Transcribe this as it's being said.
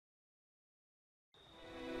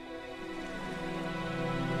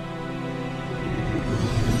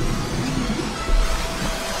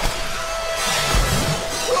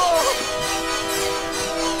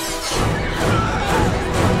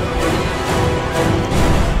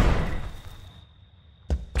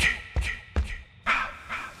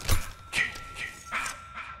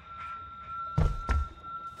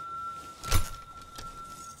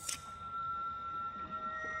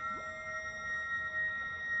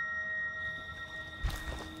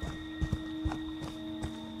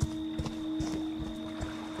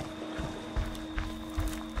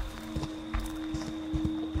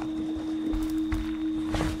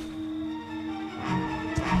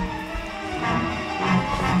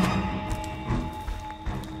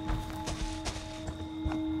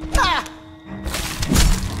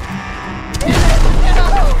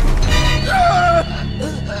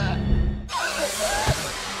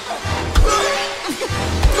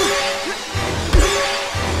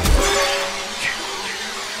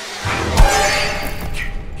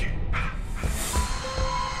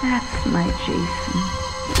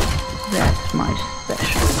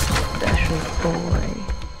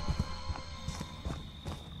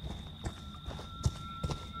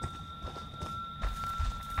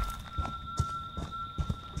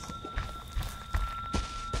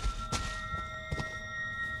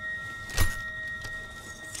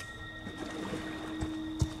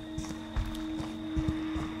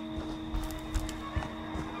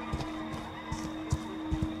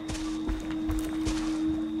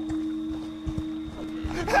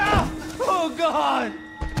God!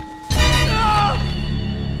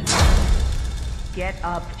 Get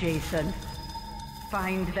up, Jason.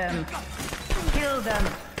 Find them. Kill them.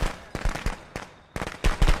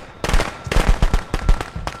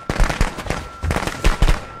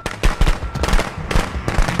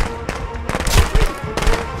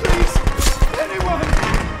 Please! Anyone!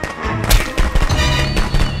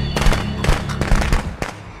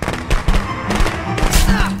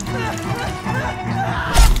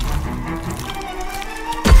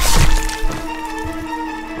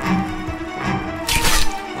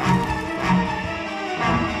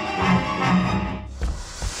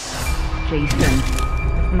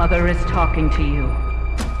 Jason, Mother is talking to you.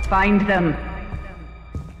 Find them.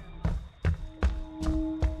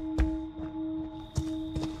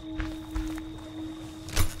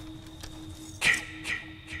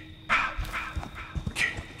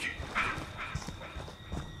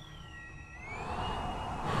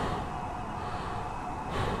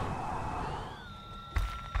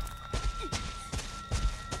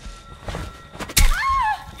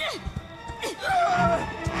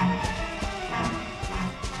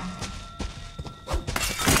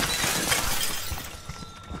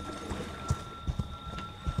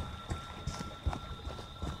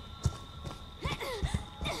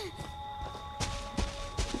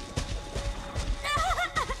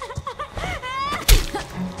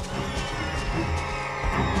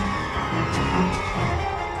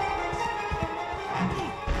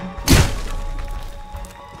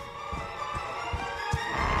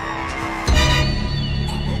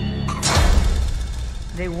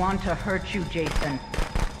 They want to hurt you, Jason.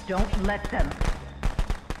 Don't let them.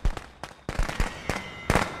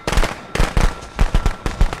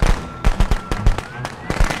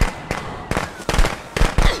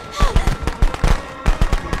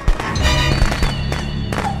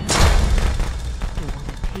 They want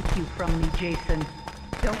to take you from me, Jason.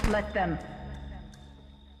 Don't let them.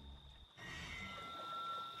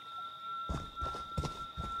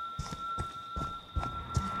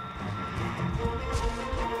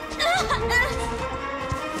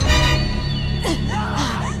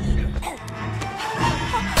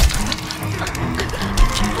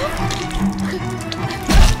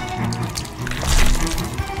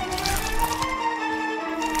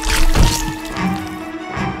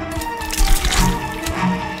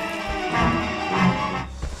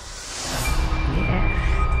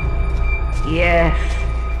 Yes,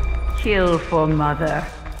 kill for Mother.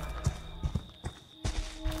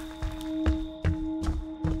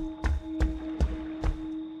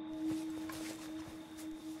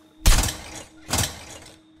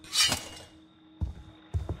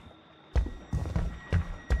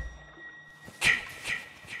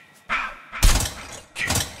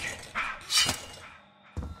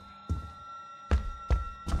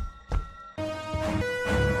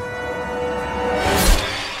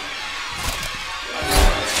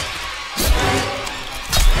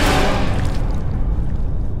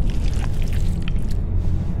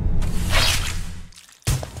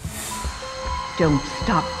 Don't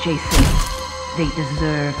stop, Jason. They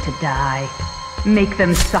deserve to die. Make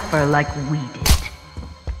them suffer like we did.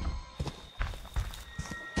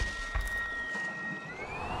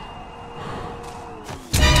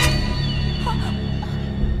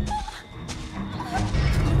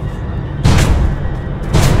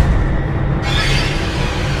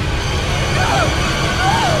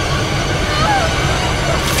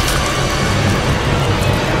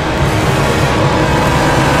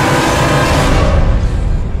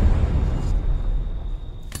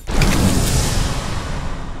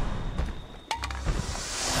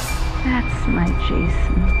 That's my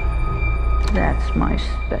Jason. That's my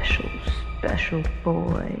special, special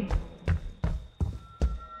boy.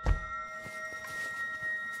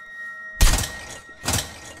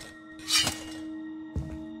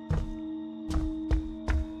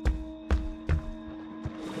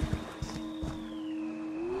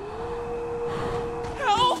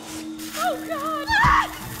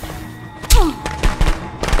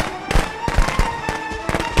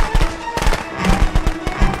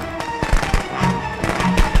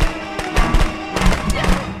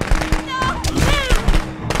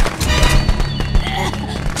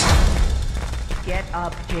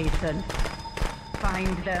 Up, Jason.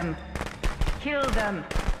 Find them. Kill them.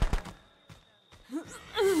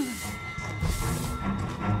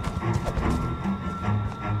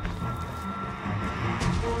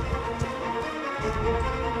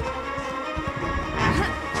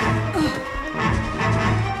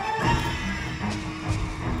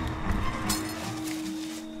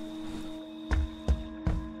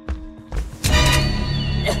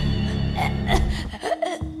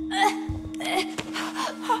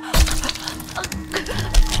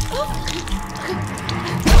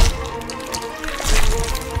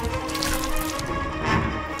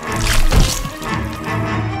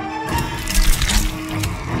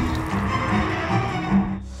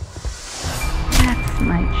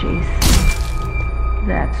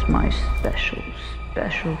 That's my special,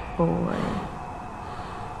 special boy.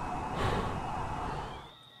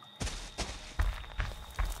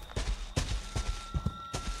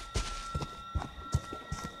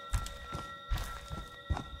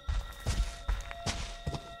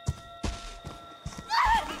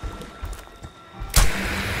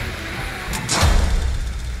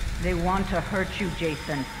 They want to hurt you,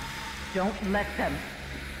 Jason. Don't let them.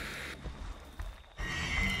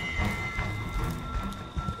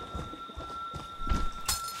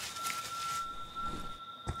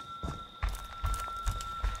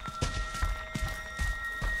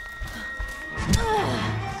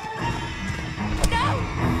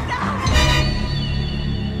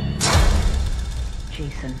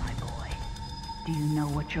 Jason, my boy, do you know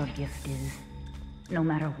what your gift is? No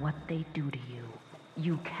matter what they do to you,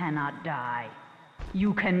 you cannot die.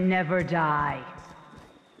 You can never die.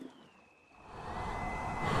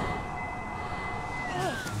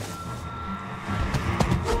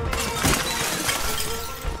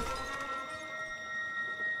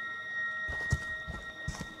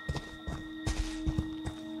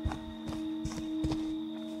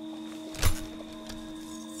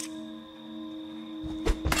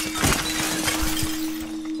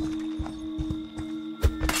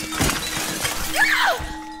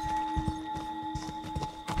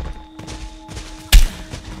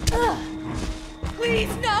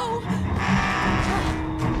 Please, no!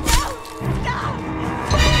 No! Stop!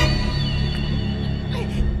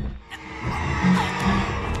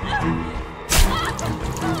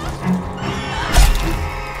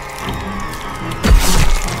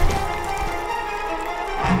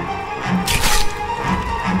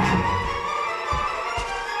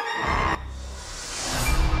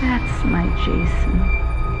 That's my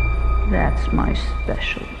Jason. That's my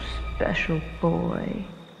special, special boy.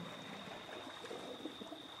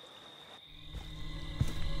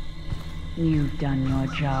 You've done your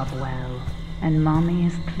job well, and Mommy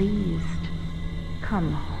is pleased.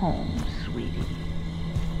 Come home, sweetie.